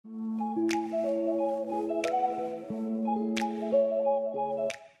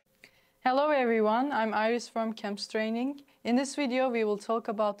everyone, I'm Iris from Camps Training. In this video, we will talk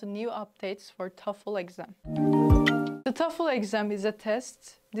about the new updates for TOEFL exam. The TOEFL exam is a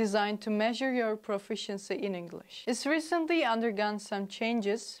test designed to measure your proficiency in English. It's recently undergone some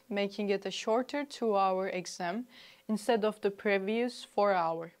changes, making it a shorter 2-hour exam instead of the previous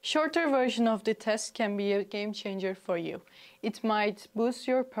 4-hour. Shorter version of the test can be a game changer for you. It might boost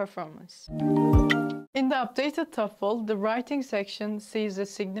your performance. In the updated TOEFL, the writing section sees a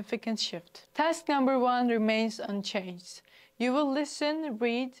significant shift. Task number 1 remains unchanged. You will listen,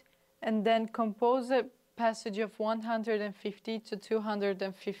 read, and then compose a passage of 150 to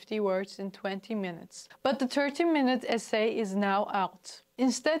 250 words in 20 minutes. But the 30-minute essay is now out.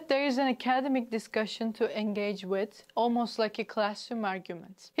 Instead, there is an academic discussion to engage with, almost like a classroom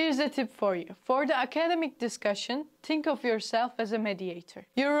argument. Here's a tip for you. For the academic discussion, think of yourself as a mediator.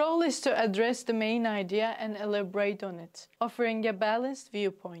 Your role is to address the main idea and elaborate on it, offering a balanced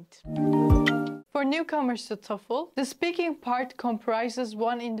viewpoint. For newcomers to TOEFL, the speaking part comprises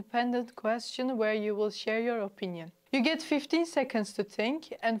one independent question where you will share your opinion. You get 15 seconds to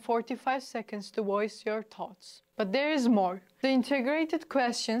think and 45 seconds to voice your thoughts. But there is more. The integrated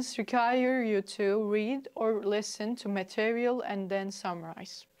questions require you to read or listen to material and then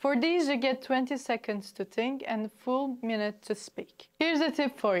summarize. For these, you get 20 seconds to think and a full minute to speak. Here's a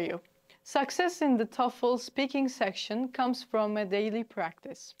tip for you. Success in the TOEFL speaking section comes from a daily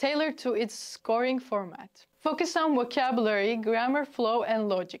practice, tailored to its scoring format. Focus on vocabulary, grammar flow, and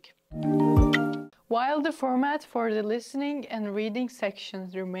logic. While the format for the listening and reading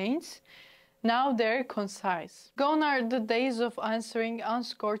sections remains, now they're concise. Gone are the days of answering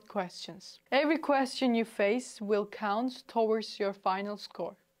unscored questions. Every question you face will count towards your final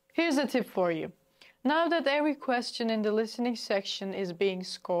score. Here's a tip for you. Now that every question in the listening section is being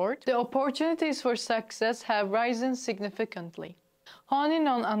scored, the opportunities for success have risen significantly. Hone in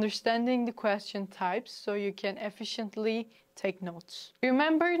on understanding the question types so you can efficiently take notes.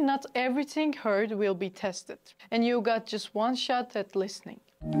 Remember, not everything heard will be tested, and you got just one shot at listening.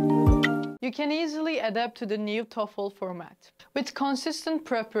 You can easily adapt to the new TOEFL format. With consistent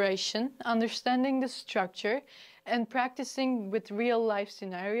preparation, understanding the structure, and practicing with real-life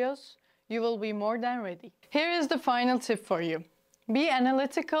scenarios, you will be more than ready. Here is the final tip for you. Be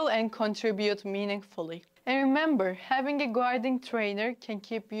analytical and contribute meaningfully. And remember, having a guiding trainer can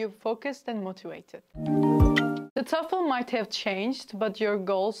keep you focused and motivated. The TOEFL might have changed, but your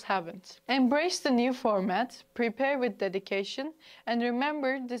goals haven't. Embrace the new format, prepare with dedication, and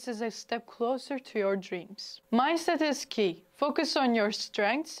remember, this is a step closer to your dreams. Mindset is key. Focus on your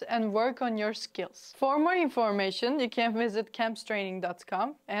strengths and work on your skills. For more information, you can visit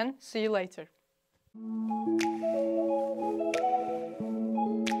campstraining.com and see you later.